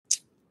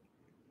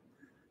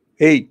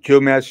Hey, Joe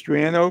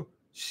Mastriano,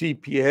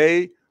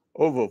 CPA,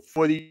 over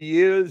 40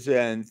 years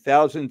and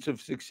thousands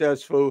of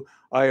successful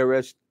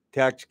IRS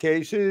tax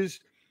cases.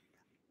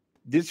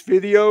 This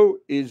video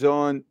is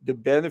on the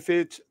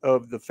benefits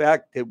of the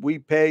fact that we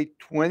pay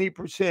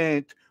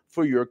 20%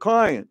 for your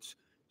clients.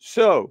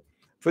 So,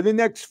 for the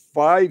next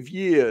 5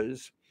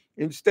 years,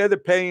 instead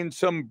of paying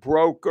some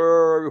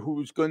broker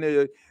who's going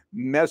to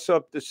mess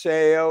up the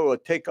sale or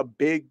take a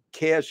big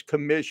cash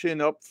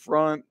commission up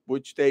front,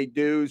 which they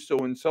do. So,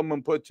 when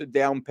someone puts a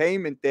down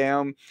payment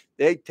down,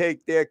 they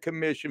take their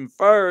commission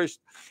first.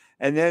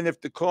 And then,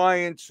 if the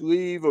clients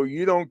leave or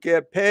you don't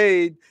get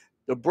paid,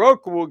 the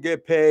broker will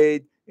get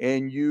paid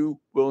and you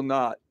will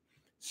not.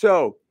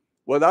 So,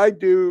 what I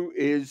do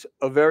is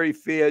a very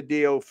fair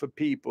deal for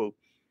people.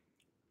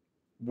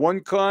 One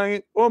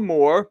client or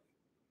more,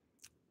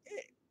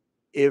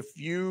 if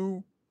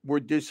you were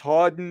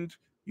disheartened,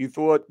 you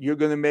thought you're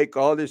going to make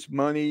all this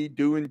money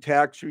doing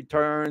tax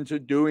returns or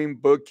doing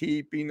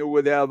bookkeeping or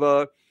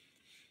whatever,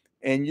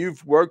 and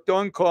you've worked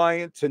on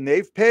clients and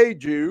they've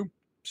paid you,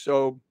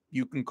 so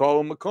you can call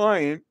them a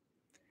client,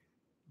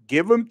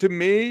 give them to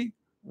me.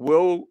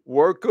 We'll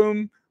work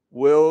them.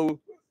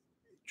 We'll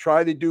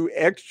try to do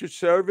extra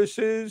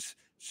services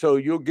so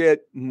you'll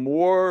get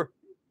more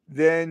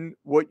than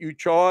what you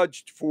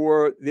charged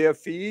for their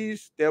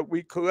fees that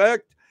we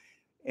collect.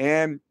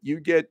 And you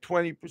get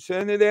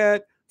 20% of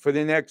that for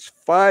the next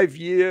 5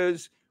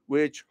 years,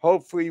 which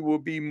hopefully will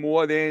be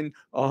more than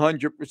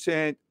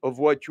 100% of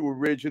what you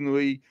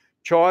originally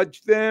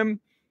charged them.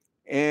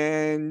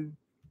 And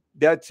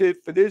that's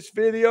it for this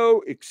video,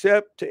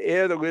 except to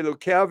add a little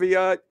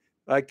caveat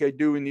like I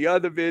do in the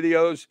other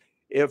videos.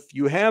 If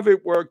you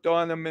haven't worked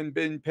on them and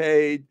been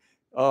paid,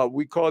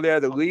 we call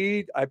that a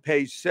lead. I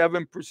pay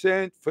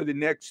 7% for the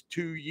next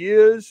 2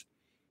 years.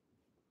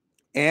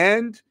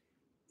 And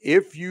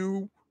if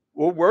you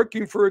were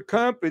working for a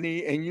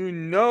company and you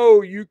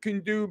know you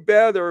can do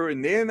better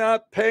and they're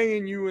not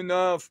paying you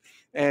enough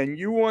and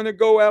you want to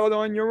go out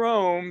on your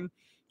own,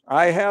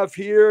 I have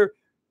here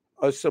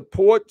a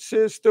support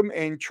system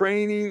and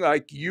training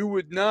like you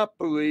would not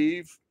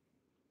believe.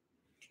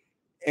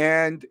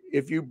 And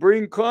if you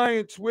bring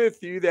clients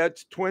with you,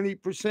 that's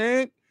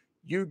 20%.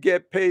 You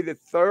get paid a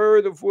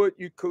third of what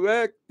you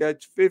collect.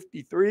 That's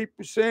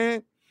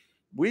 53%.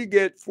 We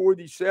get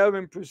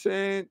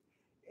 47%.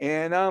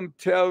 And I'm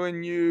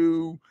telling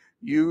you,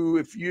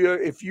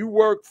 if you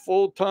work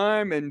full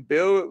time and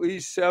bill at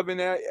least 7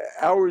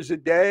 hours a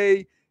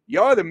day, you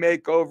ought to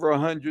make over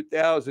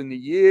 100,000 a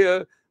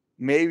year.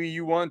 Maybe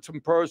you want some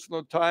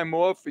personal time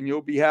off and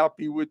you'll be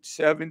happy with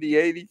 70,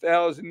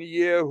 80,000 a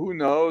year. Who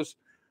knows?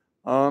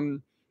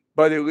 Um,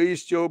 but at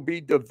least you'll be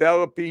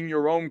developing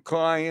your own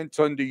clients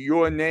under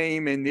your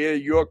name and they're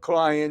your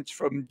clients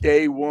from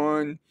day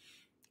one.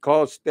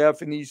 Call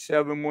Stephanie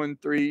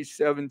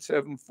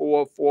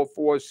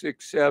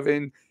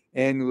 713-774-4467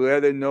 and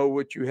let her know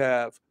what you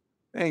have.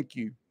 Thank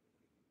you.